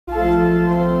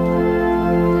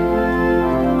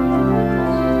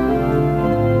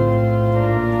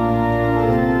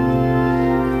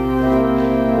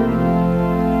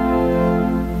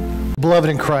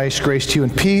Beloved in Christ, grace to you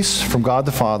and peace from God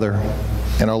the Father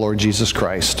and our Lord Jesus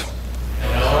Christ.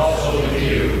 And also with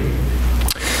you.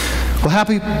 Well,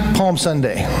 happy Palm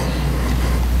Sunday.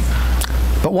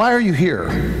 But why are you here?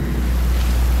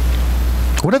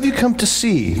 What have you come to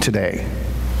see today?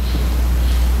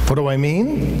 What do I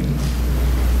mean?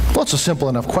 Well, it's a simple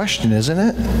enough question, isn't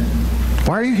it?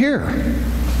 Why are you here?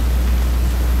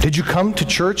 Did you come to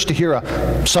church to hear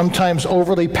a sometimes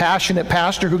overly passionate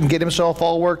pastor who can get himself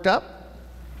all worked up?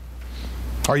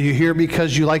 Are you here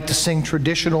because you like to sing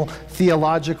traditional,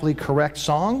 theologically correct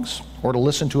songs, or to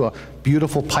listen to a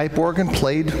beautiful pipe organ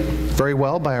played very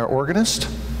well by our organist?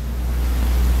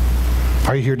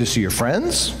 Are you here to see your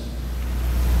friends?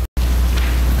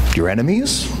 Your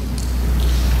enemies?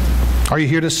 Are you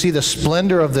here to see the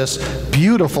splendor of this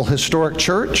beautiful historic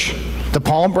church? The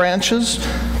palm branches,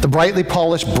 the brightly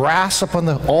polished brass up on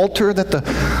the altar that the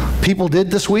people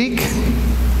did this week,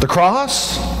 the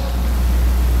cross?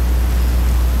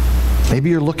 Maybe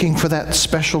you're looking for that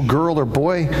special girl or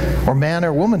boy or man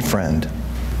or woman friend.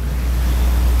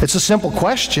 It's a simple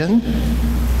question.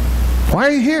 Why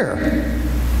are you here?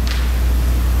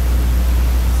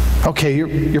 Okay,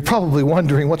 you're probably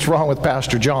wondering what's wrong with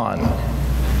Pastor John.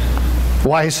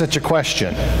 Why such a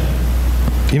question?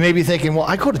 You may be thinking, well,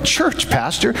 I go to church,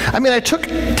 Pastor. I mean, I took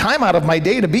time out of my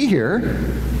day to be here.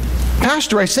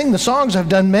 Pastor, I sing the songs. I've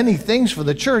done many things for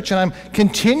the church, and I'm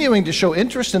continuing to show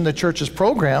interest in the church's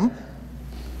program.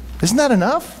 Isn't that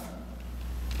enough?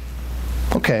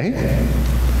 Okay.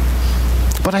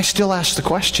 But I still ask the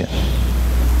question,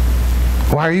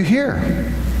 why are you here?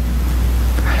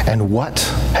 And what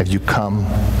have you come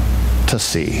to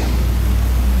see?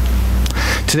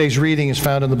 Today's reading is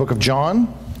found in the book of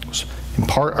John. In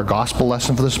part, our gospel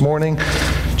lesson for this morning.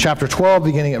 Chapter 12,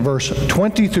 beginning at verse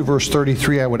 20 through verse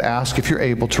 33, I would ask if you're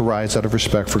able to rise out of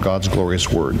respect for God's glorious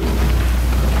word.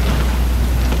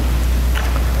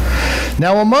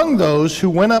 Now among those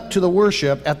who went up to the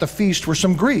worship at the feast were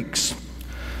some Greeks.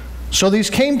 So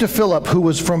these came to Philip, who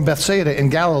was from Bethsaida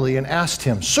in Galilee, and asked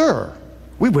him, "Sir,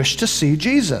 we wish to see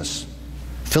Jesus."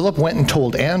 Philip went and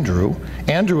told Andrew.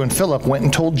 Andrew and Philip went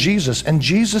and told Jesus, and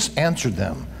Jesus answered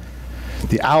them,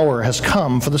 "The hour has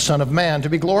come for the Son of Man to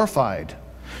be glorified.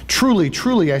 Truly,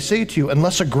 truly, I say to you,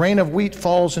 unless a grain of wheat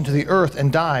falls into the earth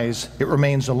and dies, it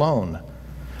remains alone.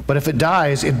 But if it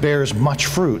dies, it bears much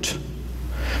fruit.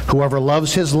 Whoever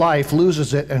loves his life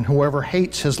loses it, and whoever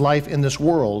hates his life in this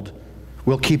world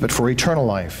will keep it for eternal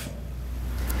life.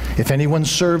 If anyone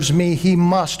serves me, he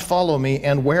must follow me,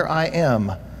 and where I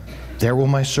am, there will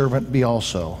my servant be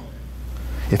also.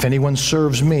 If anyone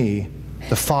serves me,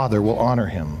 the Father will honor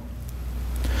him.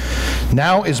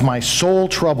 Now is my soul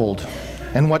troubled,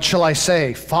 and what shall I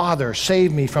say? Father,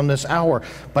 save me from this hour.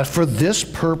 But for this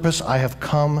purpose I have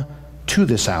come to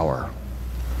this hour.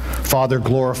 Father,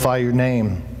 glorify your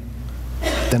name."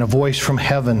 Then a voice from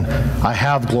heaven, "I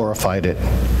have glorified it,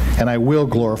 and I will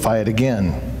glorify it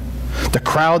again." The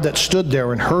crowd that stood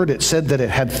there and heard it said that it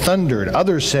had thundered.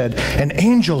 Others said, "An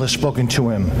angel has spoken to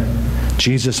him."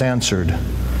 Jesus answered,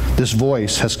 "This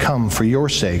voice has come for your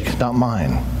sake, not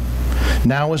mine.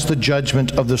 Now is the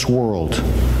judgment of this world.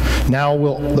 Now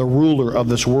will the ruler of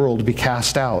this world be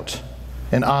cast out.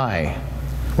 And I,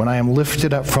 when I am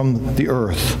lifted up from the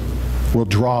earth, will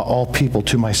draw all people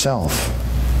to myself."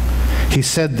 He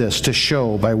said this to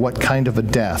show by what kind of a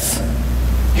death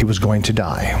he was going to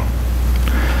die.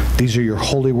 These are your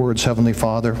holy words, Heavenly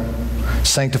Father.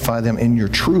 Sanctify them in your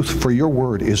truth, for your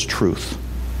word is truth.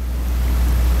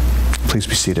 Please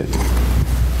be seated.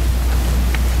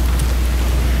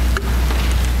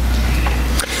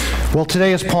 Well,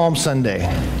 today is Palm Sunday.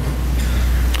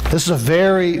 This is a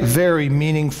very, very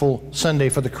meaningful Sunday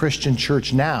for the Christian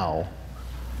church now.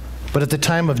 But at the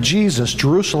time of Jesus,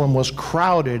 Jerusalem was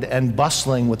crowded and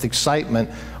bustling with excitement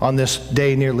on this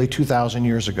day nearly 2,000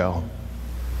 years ago.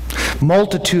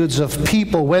 Multitudes of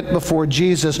people went before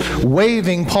Jesus,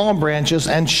 waving palm branches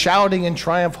and shouting in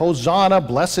triumph, "Hosanna,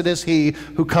 blessed is he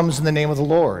who comes in the name of the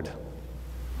Lord."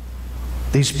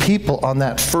 These people on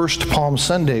that first Palm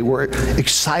Sunday were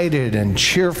excited and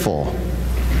cheerful.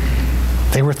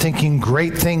 They were thinking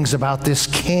great things about this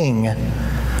king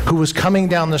who was coming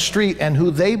down the street and who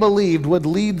they believed would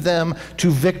lead them to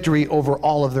victory over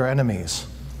all of their enemies.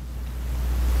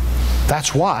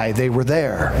 That's why they were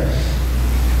there.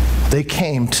 They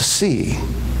came to see,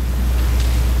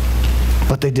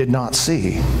 but they did not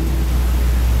see.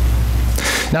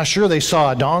 Now, sure, they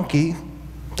saw a donkey.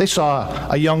 They saw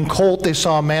a young colt. They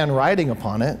saw a man riding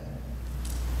upon it.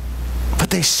 But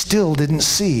they still didn't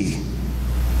see.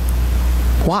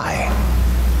 Why?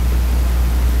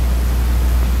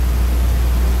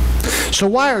 So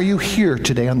why are you here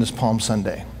today on this Palm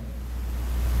Sunday?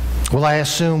 Well, I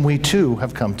assume we too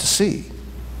have come to see.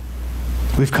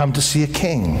 We've come to see a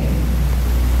king.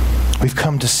 We've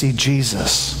come to see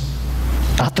Jesus.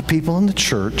 Not the people in the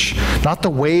church, not the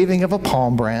waving of a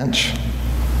palm branch,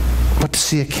 but to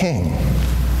see a king.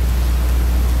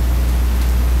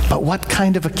 But what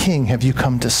kind of a king have you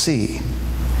come to see?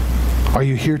 Are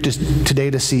you here today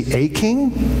to see a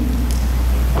king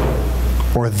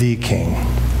or the king?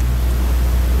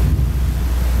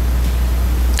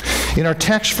 In our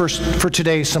text for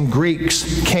today, some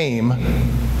Greeks came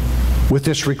with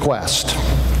this request.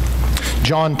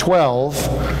 John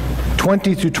 12,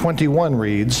 20 through 21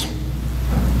 reads,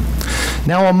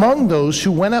 "Now among those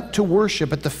who went up to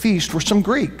worship at the feast were some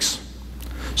Greeks.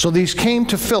 So these came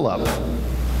to Philip,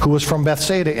 who was from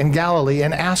Bethsaida in Galilee,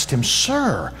 and asked him,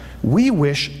 'Sir, we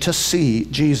wish to see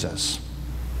Jesus.'"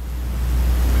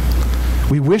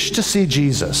 We wish to see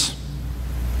Jesus.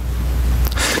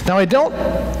 Now, I don't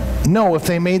know if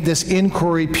they made this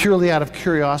inquiry purely out of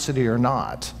curiosity or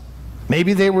not.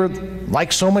 Maybe they were,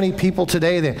 like so many people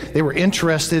today, they were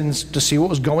interested to see what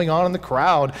was going on in the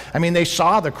crowd. I mean, they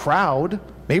saw the crowd.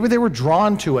 Maybe they were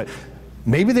drawn to it.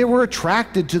 Maybe they were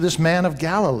attracted to this man of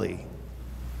Galilee.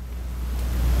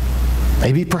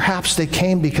 Maybe perhaps they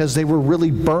came because they were really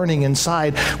burning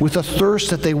inside with a thirst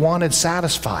that they wanted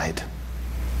satisfied.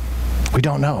 We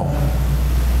don't know.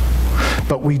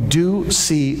 But we do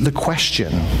see the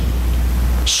question,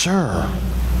 "Sir,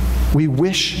 we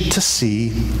wish to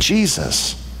see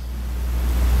Jesus."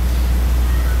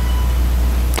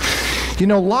 You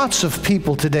know, lots of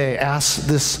people today ask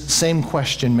this same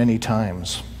question many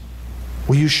times.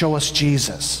 Will you show us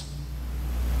Jesus?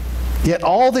 Yet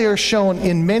all they are shown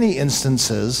in many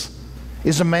instances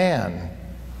is a man.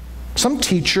 Some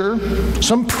teacher,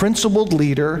 some principled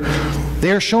leader.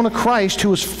 They are shown a Christ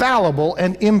who is fallible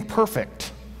and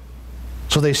imperfect.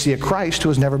 So they see a Christ who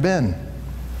has never been.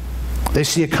 They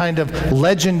see a kind of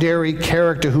legendary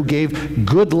character who gave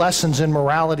good lessons in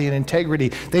morality and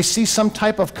integrity. They see some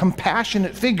type of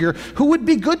compassionate figure who would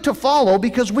be good to follow,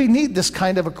 because we need this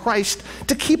kind of a Christ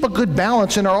to keep a good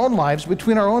balance in our own lives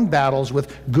between our own battles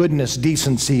with goodness,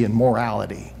 decency, and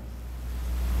morality.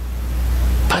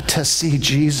 But to see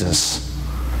Jesus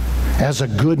as a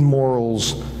good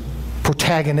morals,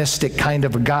 protagonistic kind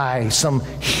of a guy, some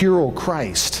hero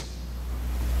Christ,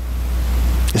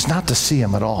 is not to see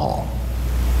him at all.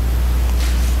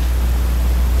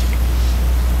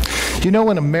 You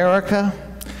know, in America,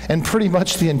 and pretty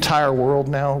much the entire world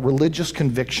now, religious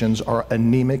convictions are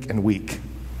anemic and weak.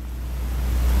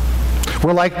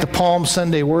 We're like the Palm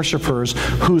Sunday worshipers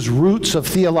whose roots of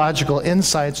theological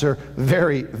insights are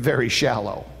very, very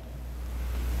shallow.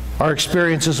 Our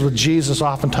experiences with Jesus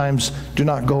oftentimes do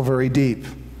not go very deep.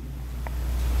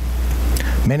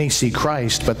 Many see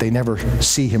Christ, but they never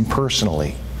see him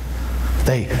personally.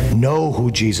 They know who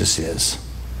Jesus is,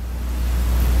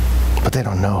 but they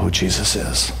don't know who Jesus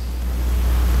is.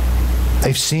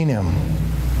 They've seen him,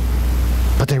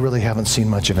 but they really haven't seen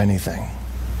much of anything.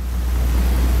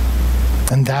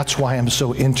 And that's why I'm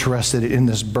so interested in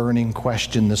this burning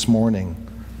question this morning.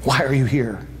 Why are you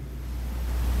here?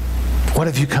 What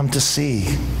have you come to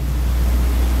see?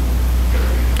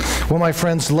 Well, my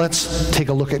friends, let's take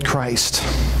a look at Christ.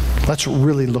 Let's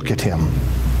really look at him.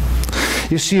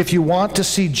 You see, if you want to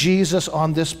see Jesus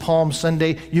on this Palm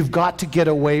Sunday, you've got to get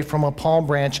away from a palm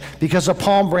branch, because a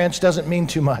palm branch doesn't mean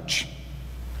too much.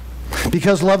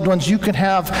 Because, loved ones, you can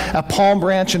have a palm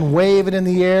branch and wave it in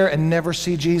the air and never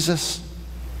see Jesus.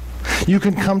 You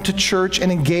can come to church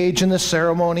and engage in the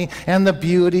ceremony and the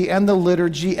beauty and the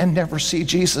liturgy and never see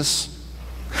Jesus.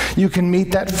 You can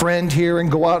meet that friend here and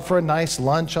go out for a nice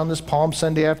lunch on this Palm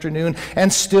Sunday afternoon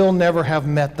and still never have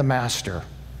met the Master.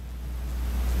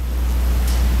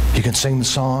 You can sing the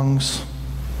songs.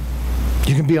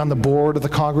 You can be on the board of the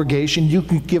congregation. You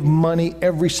can give money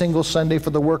every single Sunday for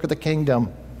the work of the kingdom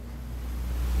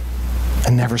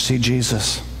and never see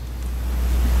Jesus.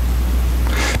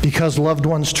 Because, loved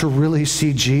ones, to really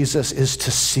see Jesus is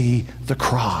to see the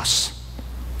cross.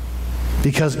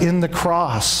 Because in the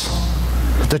cross,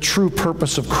 the true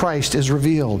purpose of Christ is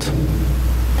revealed.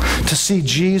 To see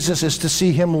Jesus is to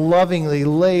see him lovingly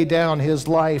lay down his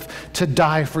life to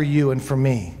die for you and for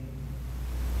me.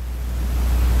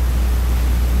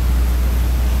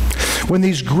 When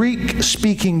these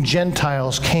Greek-speaking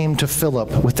Gentiles came to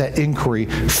Philip with that inquiry,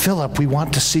 "Philip, we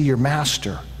want to see your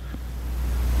master,"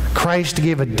 Christ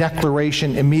gave a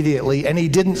declaration immediately, and he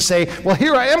didn't say, "Well,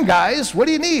 here I am, guys. What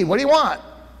do you need? What do you want?"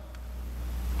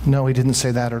 No, he didn't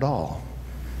say that at all.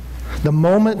 The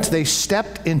moment they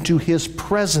stepped into his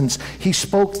presence, he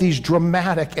spoke these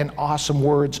dramatic and awesome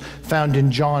words found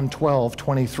in John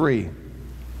 12:23.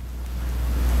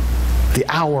 The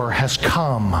hour has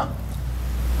come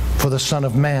for the Son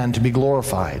of Man to be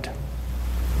glorified.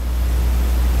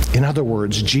 In other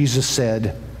words, Jesus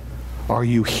said, "Are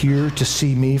you here to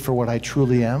see me for what I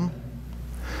truly am?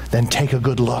 Then take a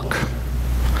good look.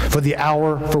 For the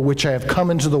hour for which I have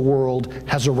come into the world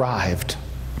has arrived."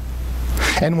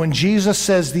 And when Jesus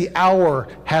says the hour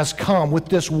has come, with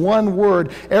this one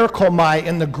word, erkomai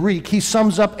in the Greek, he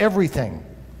sums up everything.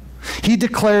 He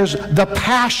declares the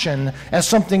passion as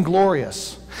something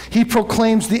glorious. He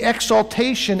proclaims the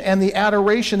exaltation and the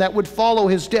adoration that would follow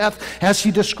his death as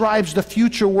he describes the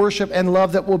future worship and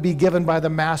love that will be given by the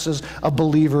masses of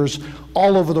believers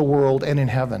all over the world and in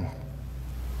heaven.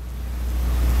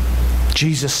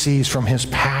 Jesus sees from his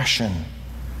passion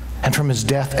and from his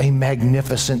death a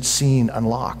magnificent scene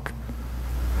unlock,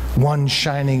 one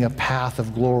shining a path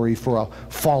of glory for a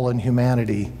fallen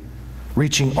humanity,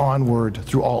 reaching onward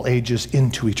through all ages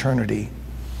into eternity.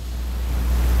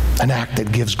 An act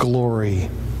that gives glory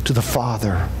to the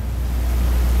Father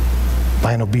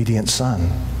by an obedient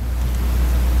Son.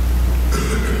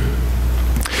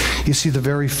 You see, the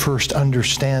very first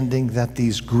understanding that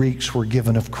these Greeks were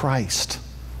given of Christ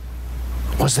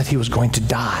was that he was going to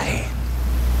die.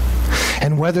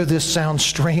 And whether this sounds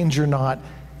strange or not,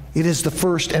 it is the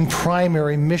first and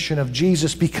primary mission of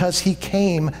Jesus because he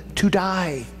came to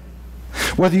die.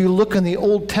 Whether you look in the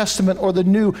Old Testament or the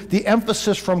New, the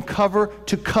emphasis from cover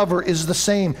to cover is the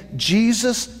same.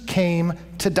 Jesus came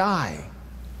to die.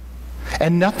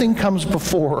 And nothing comes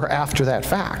before or after that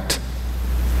fact.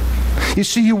 You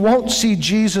see, you won't see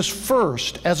Jesus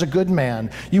first as a good man.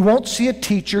 You won't see a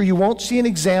teacher. You won't see an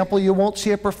example. You won't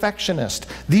see a perfectionist.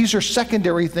 These are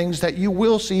secondary things that you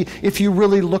will see if you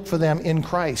really look for them in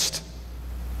Christ.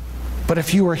 But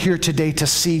if you are here today to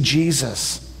see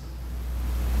Jesus,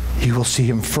 you will see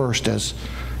him first as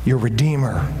your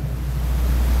Redeemer.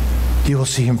 You will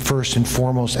see him first and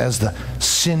foremost as the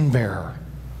sin bearer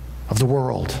of the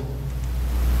world.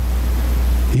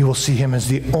 You will see him as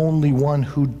the only one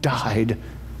who died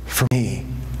for me.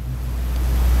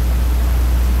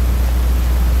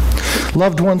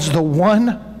 Loved ones, the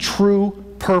one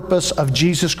true purpose of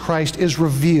Jesus Christ is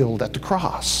revealed at the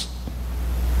cross.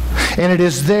 And it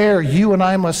is there you and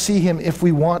I must see him if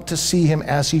we want to see him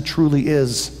as he truly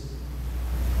is.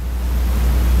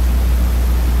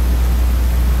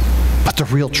 But the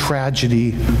real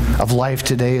tragedy of life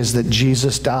today is that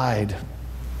Jesus died.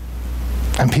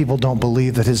 And people don't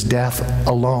believe that his death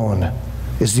alone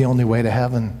is the only way to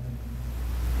heaven.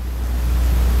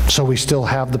 So we still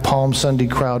have the Palm Sunday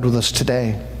crowd with us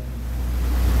today.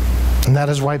 And that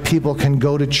is why people can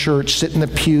go to church, sit in the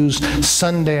pews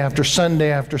Sunday after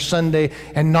Sunday after Sunday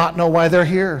and not know why they're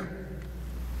here.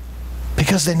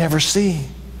 Because they never see.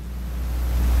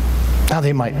 Now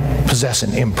they might possess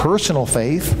an impersonal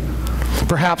faith.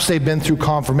 Perhaps they've been through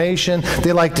confirmation.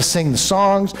 They like to sing the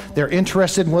songs. They're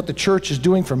interested in what the church is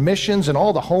doing for missions and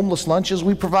all the homeless lunches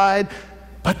we provide.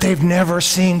 But they've never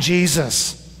seen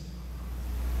Jesus.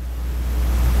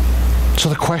 So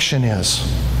the question is,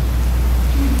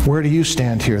 where do you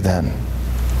stand here then?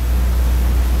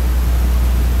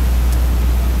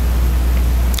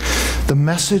 The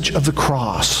message of the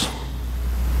cross,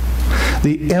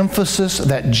 the emphasis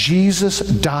that Jesus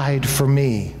died for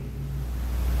me,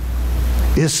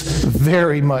 is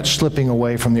very much slipping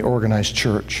away from the organized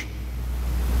church.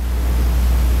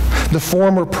 The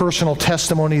former personal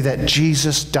testimony that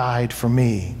Jesus died for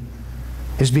me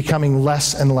is becoming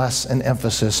less and less an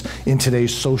emphasis in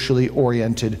today's socially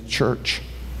oriented church.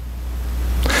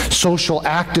 Social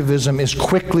activism is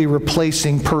quickly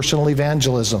replacing personal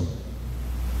evangelism.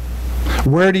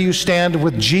 Where do you stand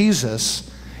with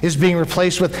Jesus is being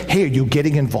replaced with, hey, are you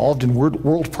getting involved in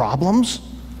world problems?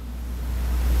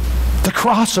 The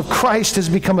cross of Christ has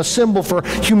become a symbol for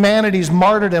humanity's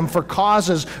martyrdom for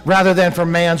causes rather than for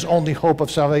man's only hope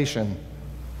of salvation.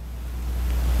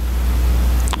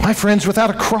 My friends,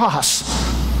 without a cross,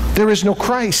 there is no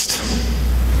Christ.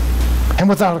 And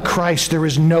without a Christ, there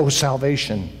is no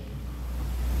salvation.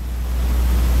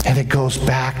 And it goes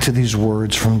back to these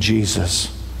words from Jesus.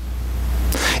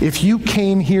 If you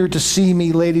came here to see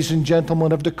me, ladies and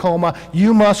gentlemen of Tacoma,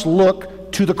 you must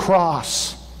look to the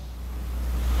cross.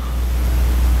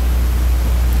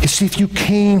 You see, if you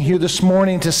came here this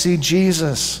morning to see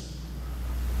Jesus,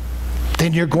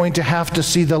 then you're going to have to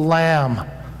see the Lamb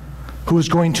who is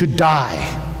going to die.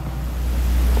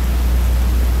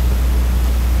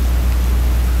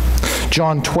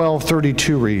 John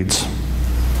 12:32 reads,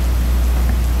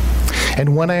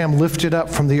 And when I am lifted up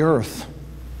from the earth,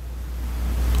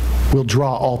 will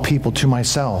draw all people to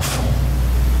myself.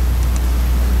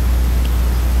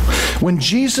 When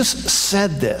Jesus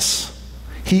said this,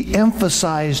 he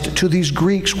emphasized to these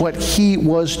Greeks what he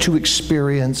was to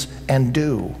experience and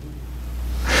do.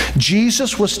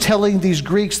 Jesus was telling these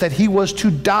Greeks that he was to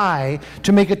die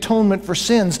to make atonement for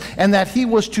sins, and that he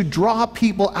was to draw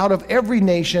people out of every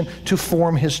nation to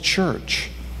form his church.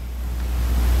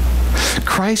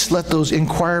 Christ let those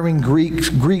inquiring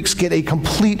Greeks get a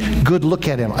complete good look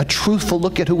at him, a truthful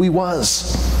look at who he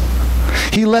was.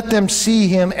 He let them see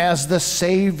him as the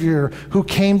Savior who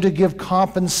came to give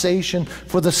compensation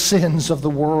for the sins of the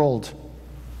world.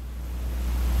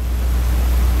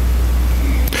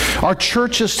 Our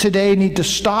churches today need to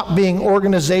stop being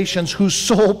organizations whose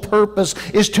sole purpose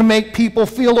is to make people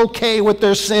feel okay with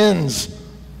their sins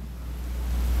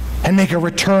and make a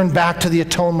return back to the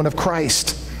atonement of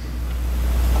Christ.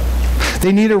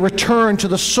 They need a return to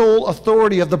the sole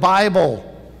authority of the Bible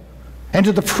and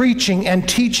to the preaching and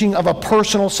teaching of a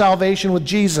personal salvation with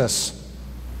Jesus.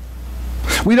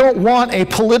 We don't want a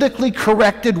politically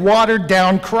corrected,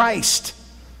 watered-down Christ.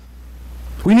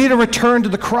 We need a return to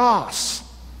the cross.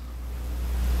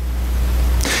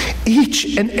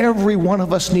 Each and every one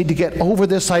of us need to get over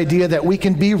this idea that we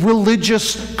can be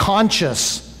religious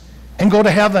conscious and go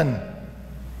to heaven,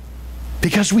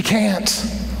 because we can't.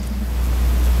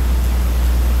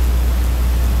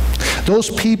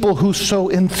 Those people who so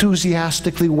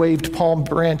enthusiastically waved palm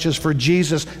branches for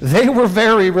Jesus, they were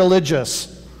very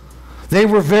religious. They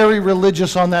were very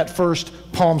religious on that first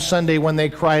Palm Sunday when they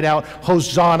cried out,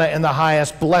 "Hosanna in the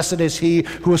highest, blessed is he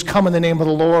who has come in the name of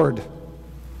the Lord."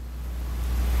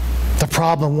 The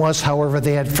problem was, however,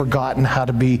 they had forgotten how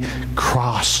to be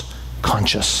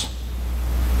cross-conscious.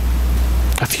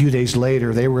 A few days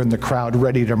later, they were in the crowd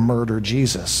ready to murder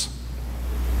Jesus.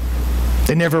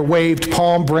 They never waved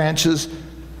palm branches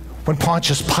when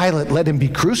Pontius Pilate let him be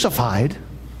crucified.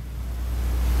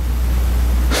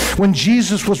 When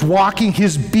Jesus was walking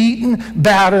his beaten,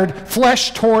 battered,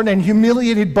 flesh-torn, and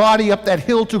humiliated body up that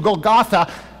hill to Golgotha,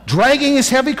 dragging his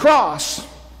heavy cross,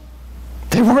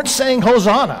 they weren't saying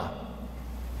Hosanna.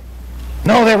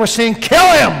 No, they were saying, kill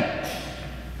him,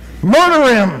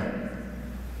 murder him,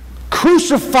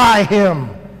 crucify him.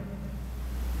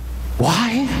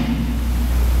 Why?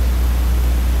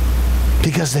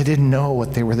 Because they didn't know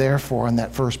what they were there for on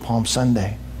that first Palm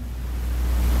Sunday.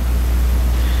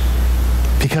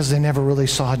 Because they never really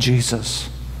saw Jesus.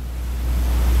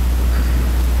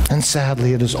 And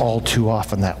sadly, it is all too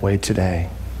often that way today.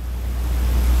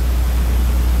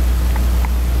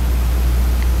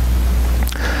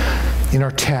 In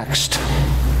our text,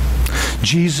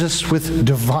 Jesus, with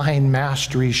divine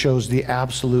mastery, shows the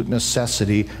absolute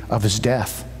necessity of his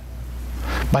death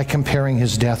by comparing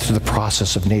his death to the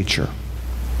process of nature.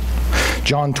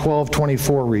 John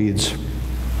 12:24 reads,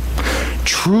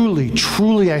 "Truly,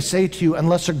 truly, I say to you,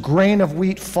 unless a grain of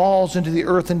wheat falls into the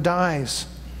earth and dies,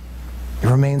 it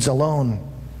remains alone.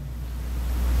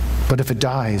 But if it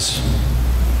dies,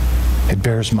 it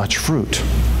bears much fruit."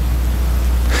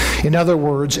 In other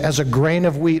words, as a grain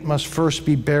of wheat must first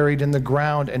be buried in the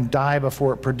ground and die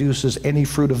before it produces any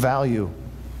fruit of value,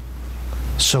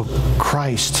 so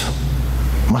Christ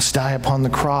must die upon the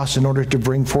cross in order to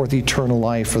bring forth eternal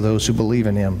life for those who believe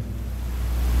in him.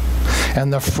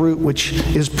 And the fruit which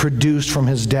is produced from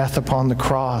his death upon the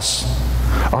cross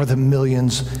are the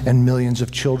millions and millions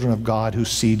of children of God who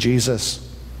see Jesus.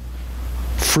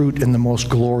 Fruit in the most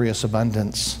glorious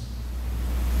abundance.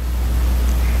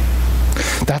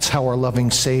 That's how our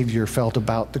loving Savior felt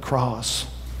about the cross.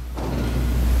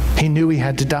 He knew he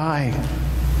had to die.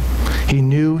 He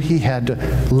knew he had to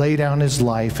lay down his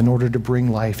life in order to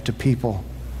bring life to people.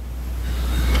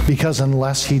 Because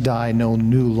unless he died, no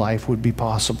new life would be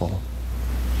possible.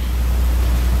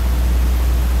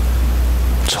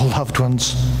 So, loved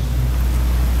ones,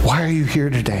 why are you here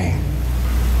today?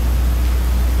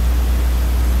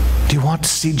 Do you want to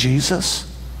see Jesus?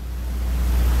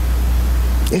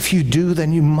 If you do,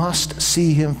 then you must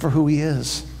see him for who he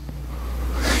is.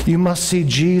 You must see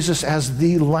Jesus as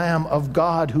the Lamb of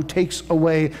God who takes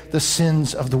away the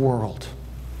sins of the world.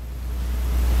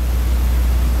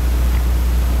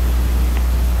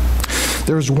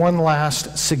 There's one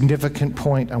last significant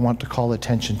point I want to call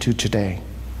attention to today.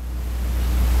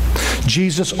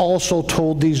 Jesus also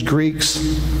told these Greeks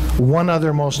one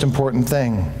other most important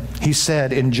thing. He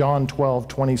said in John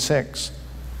 12:26,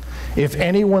 "If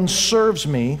anyone serves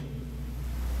me,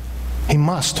 he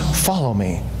must follow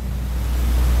me."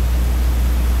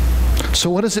 So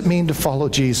what does it mean to follow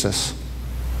Jesus?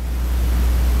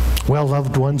 Well,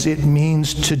 loved ones, it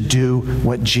means to do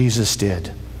what Jesus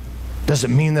did. Does it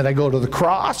mean that I go to the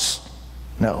cross?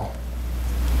 No.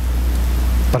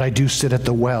 But I do sit at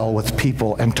the well with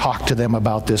people and talk to them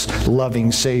about this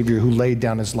loving Savior who laid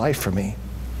down his life for me.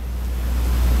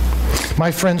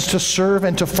 My friends, to serve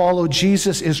and to follow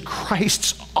Jesus is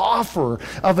Christ's offer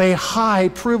of a high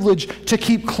privilege to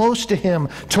keep close to him,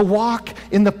 to walk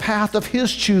in the path of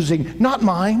his choosing, not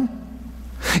mine.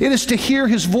 It is to hear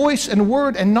his voice and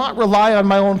word and not rely on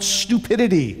my own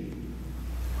stupidity.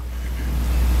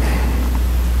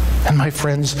 And my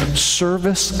friends,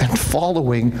 service and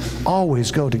following always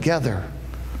go together.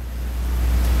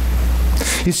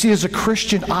 You see, as a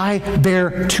Christian, I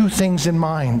bear two things in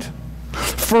mind.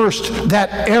 First, that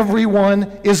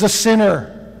everyone is a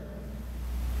sinner.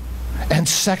 And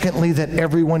secondly, that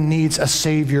everyone needs a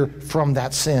Savior from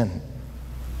that sin.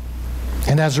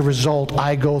 And as a result,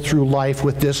 I go through life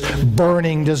with this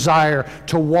burning desire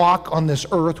to walk on this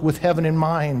earth with heaven in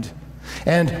mind,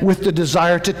 and with the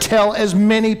desire to tell as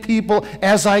many people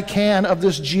as I can of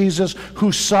this Jesus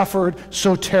who suffered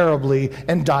so terribly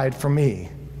and died for me.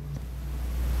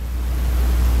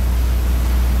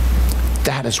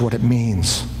 That is what it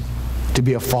means to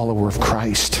be a follower of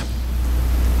Christ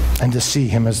and to see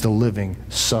him as the living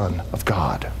Son of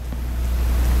God.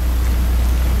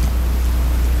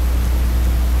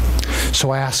 So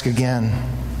I ask again,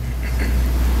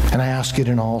 and I ask it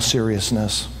in all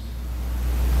seriousness,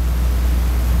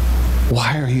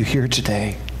 why are you here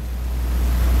today?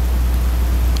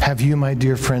 Have you, my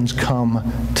dear friends,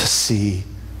 come to see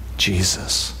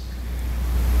Jesus?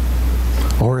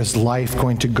 Or is life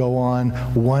going to go on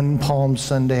one Palm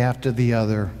Sunday after the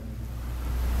other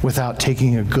without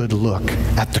taking a good look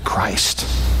at the Christ?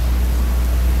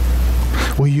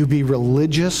 Will you be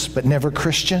religious but never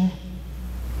Christian?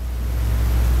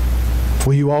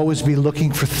 Will you always be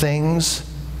looking for things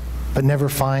but never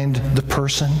find the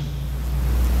person?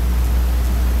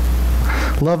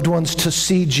 Loved ones, to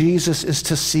see Jesus is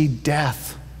to see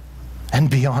death and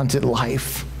beyond it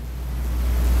life.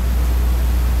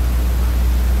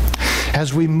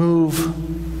 As we move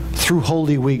through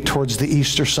Holy Week towards the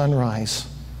Easter sunrise,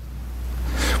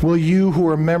 will you who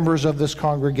are members of this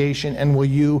congregation, and will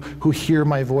you who hear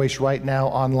my voice right now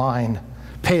online,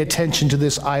 pay attention to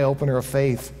this eye-opener of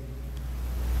faith?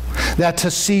 That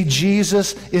to see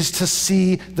Jesus is to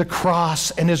see the cross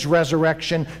and his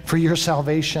resurrection for your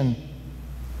salvation,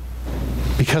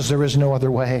 because there is no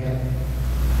other way.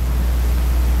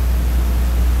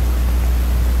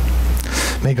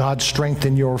 May God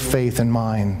strengthen your faith and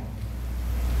mine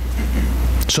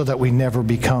so that we never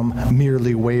become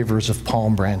merely wavers of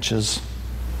palm branches,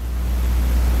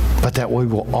 but that we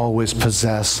will always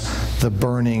possess the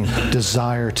burning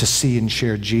desire to see and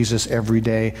share Jesus every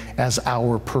day as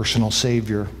our personal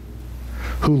Savior,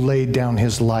 who laid down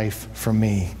his life for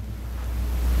me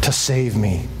to save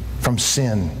me from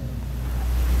sin,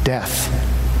 death,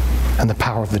 and the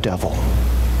power of the devil.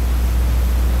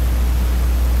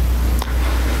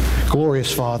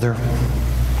 Glorious Father,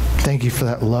 thank you for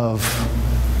that love,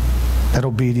 that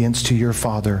obedience to your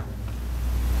Father,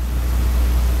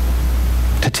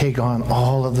 to take on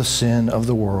all of the sin of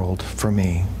the world for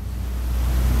me,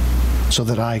 so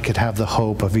that I could have the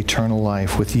hope of eternal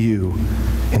life with you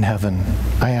in heaven.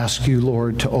 I ask you,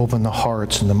 Lord, to open the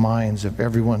hearts and the minds of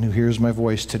everyone who hears my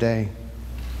voice today,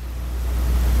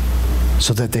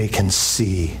 so that they can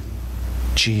see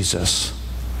Jesus,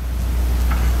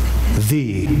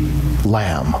 the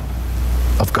Lamb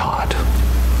of God.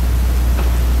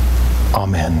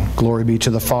 Amen. Glory be to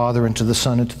the Father, and to the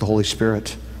Son, and to the Holy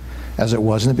Spirit, as it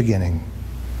was in the beginning,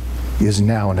 is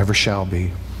now, and ever shall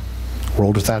be,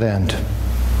 world without end.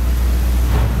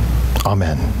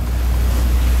 Amen.